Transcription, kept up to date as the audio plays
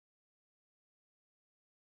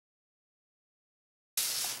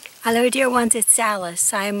Hello dear ones, it's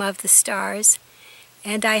Alice. I am of the stars,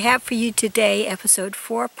 and I have for you today episode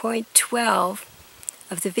 4.12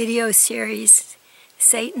 of the video series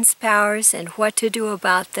Satan's Powers and What to Do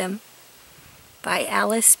About Them by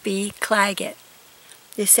Alice B. Clagett.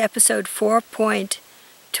 This episode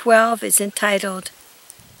 4.12 is entitled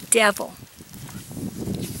Devil.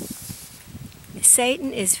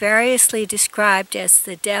 Satan is variously described as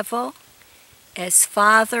the devil, as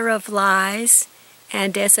father of lies,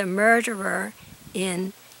 and as a murderer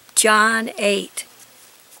in John 8,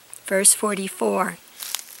 verse 44.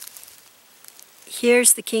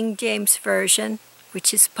 Here's the King James Version,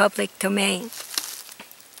 which is public domain.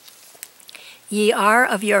 Ye are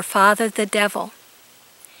of your father the devil,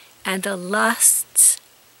 and the lusts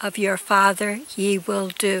of your father ye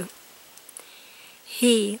will do.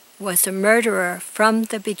 He was a murderer from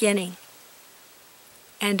the beginning,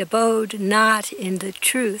 and abode not in the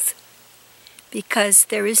truth, because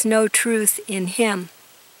there is no truth in him.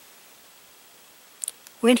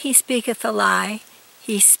 When he speaketh a lie,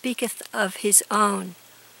 he speaketh of his own,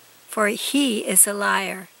 for he is a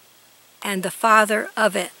liar, and the father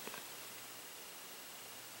of it.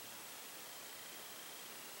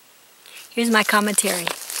 Here's my commentary.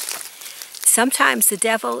 Sometimes the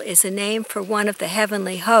devil is a name for one of the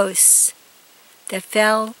heavenly hosts that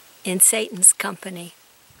fell in Satan's company.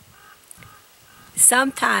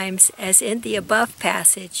 Sometimes, as in the above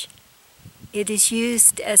passage, it is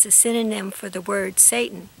used as a synonym for the word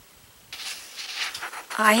Satan.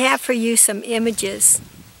 I have for you some images.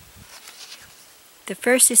 The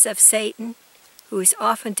first is of Satan, who is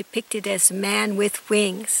often depicted as a man with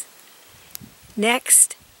wings.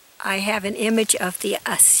 Next, I have an image of the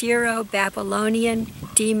Assyro-Babylonian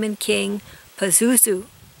demon king Pazuzu,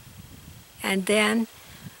 and then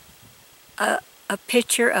a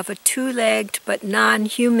picture of a two-legged but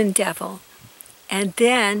non-human devil, and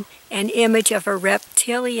then an image of a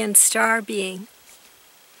reptilian star being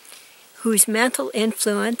whose mental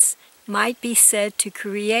influence might be said to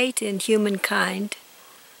create in humankind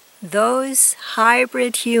those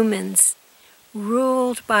hybrid humans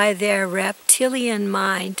ruled by their reptilian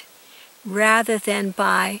mind rather than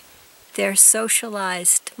by their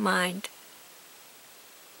socialized mind.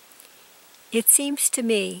 It seems to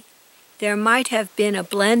me there might have been a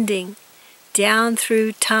blending down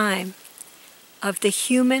through time of the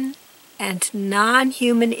human and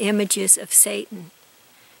non-human images of Satan,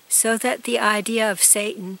 so that the idea of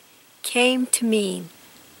Satan came to mean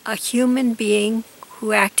a human being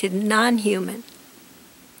who acted non-human,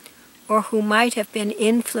 or who might have been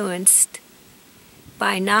influenced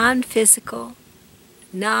by non-physical,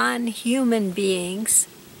 non-human beings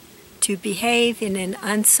to behave in an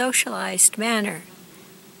unsocialized manner,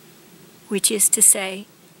 which is to say,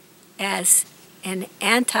 as an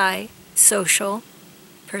anti-social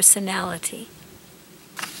personality.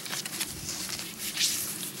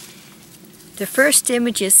 The first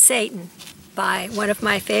image is Satan by one of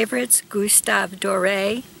my favorites, Gustave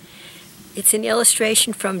Doré. It's an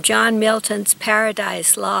illustration from John Milton's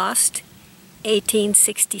Paradise Lost,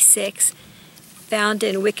 1866, found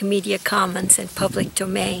in Wikimedia Commons and public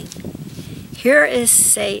domain. Here is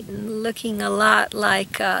Satan looking a lot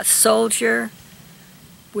like a soldier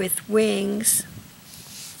with wings,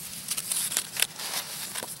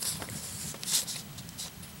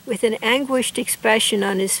 with an anguished expression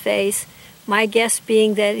on his face, my guess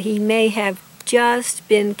being that he may have just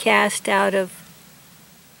been cast out of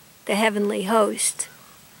the heavenly host,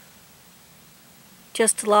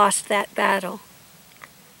 just lost that battle.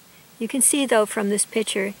 You can see, though, from this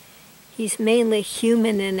picture, he's mainly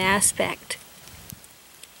human in aspect.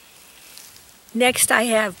 Next, I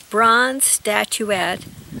have bronze statuette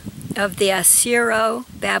of the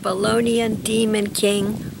Assyro-Babylonian demon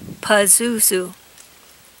king Pazuzu,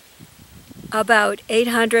 about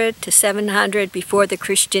 800 to 700 before the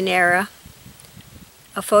Christian era.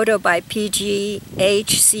 A photo by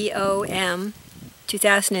PGHCOM,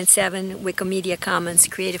 2007, Wikimedia Commons,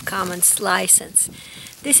 Creative Commons license.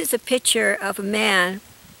 This is a picture of a man,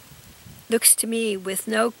 looks to me with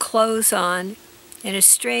no clothes on, and a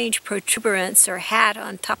strange protuberance or hat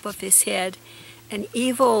on top of his head, an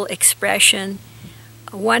evil expression,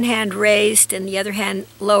 one hand raised and the other hand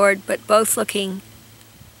lowered, but both looking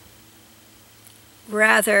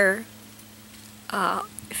rather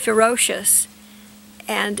ferocious.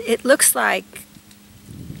 And it looks like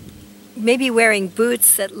maybe wearing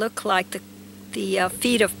boots that look like the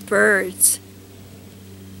feet of birds.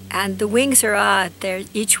 And the wings are odd.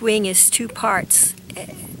 Each wing is two parts.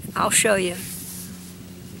 I'll show you.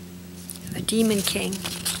 A demon king.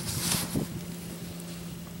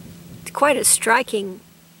 It's quite a striking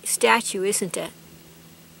statue, isn't it?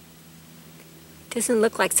 Doesn't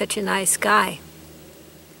look like such a nice guy.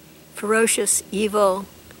 Ferocious, evil,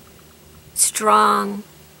 strong,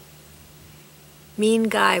 mean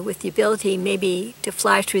guy with the ability maybe to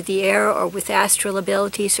fly through the air, or with astral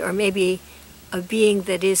abilities, or maybe a being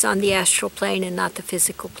that is on the astral plane and not the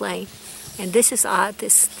physical plane. And this is odd,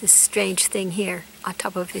 this strange thing here on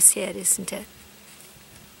top of his head, isn't it?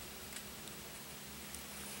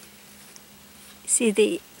 See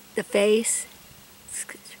the face?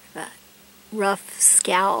 Rough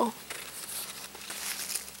scowl.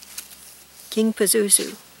 King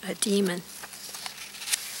Pazuzu, a demon.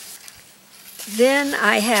 Then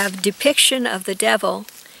I have depiction of the devil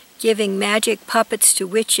giving magic puppets to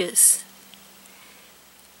witches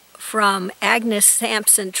from Agnes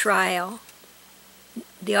Sampson trial.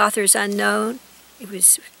 The author's unknown. It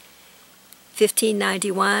was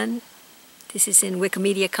 1591. This is in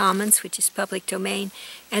Wikimedia Commons, which is public domain.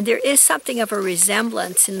 And there is something of a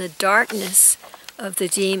resemblance in the darkness of the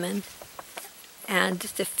demon and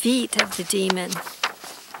the feet of the demon.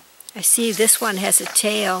 I see this one has a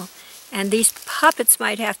tail, and these puppets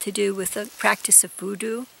might have to do with the practice of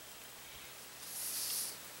voodoo.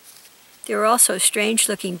 There are also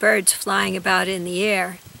strange-looking birds flying about in the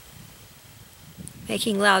air,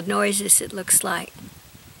 making loud noises, it looks like.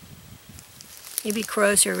 Maybe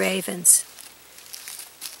crows or ravens.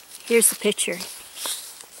 Here's the picture.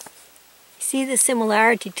 See the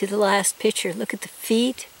similarity to the last picture. Look at the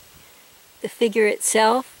feet, the figure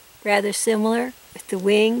itself, rather similar, with the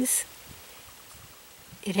wings.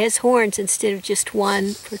 It has horns instead of just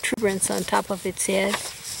one protuberance on top of its head.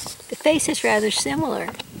 The face is rather similar.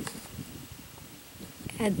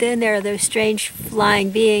 And then there are those strange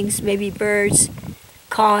flying beings, maybe birds,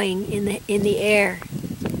 cawing in the air.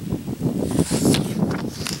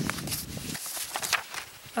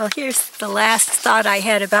 Well, here's the last thought I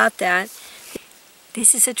had about that.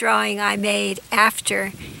 This is a drawing I made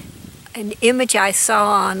after an image I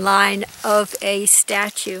saw online of a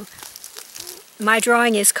statue. My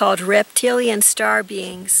drawing is called Reptilian Star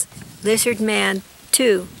Beings, Lizard Man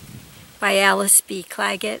 2 by Alice B.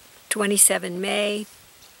 Clagett, 27 May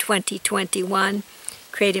 2021,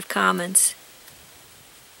 Creative Commons.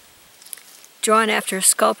 Drawn after a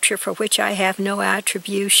sculpture for which I have no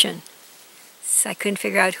attribution. I couldn't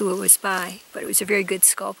figure out who it was by, but it was a very good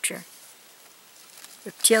sculpture.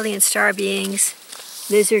 Reptilian Star Beings,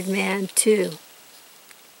 Lizard Man 2.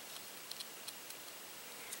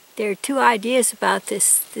 There are two ideas about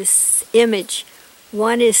this image.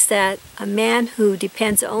 One is that a man who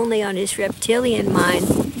depends only on his reptilian mind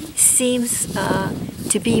seems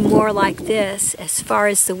to be more like this as far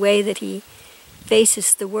as the way that he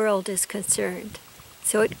faces the world is concerned.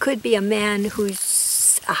 So it could be a man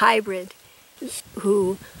who's a hybrid,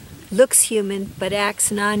 who looks human but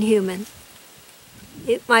acts non-human.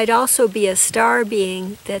 It might also be a star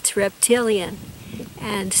being that's reptilian,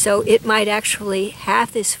 and so it might actually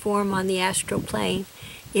have this form on the astral plane.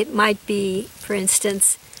 It might be, for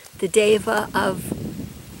instance, the deva of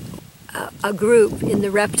a group in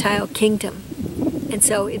the reptile kingdom, and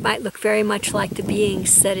so it might look very much like the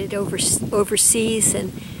beings that it oversees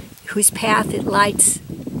and whose path it lights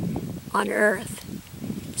on Earth.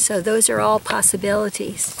 So those are all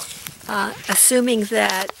possibilities. Assuming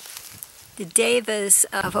that the devas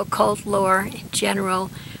of occult lore in general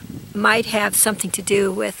might have something to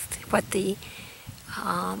do with what the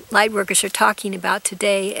lightworkers are talking about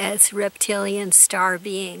today as reptilian star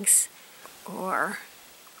beings or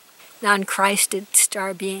non-Christed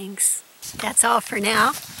star beings. That's all for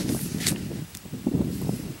now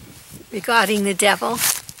regarding the devil.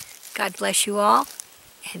 God bless you all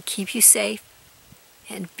and keep you safe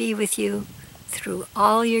and be with you through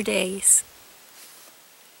all your days.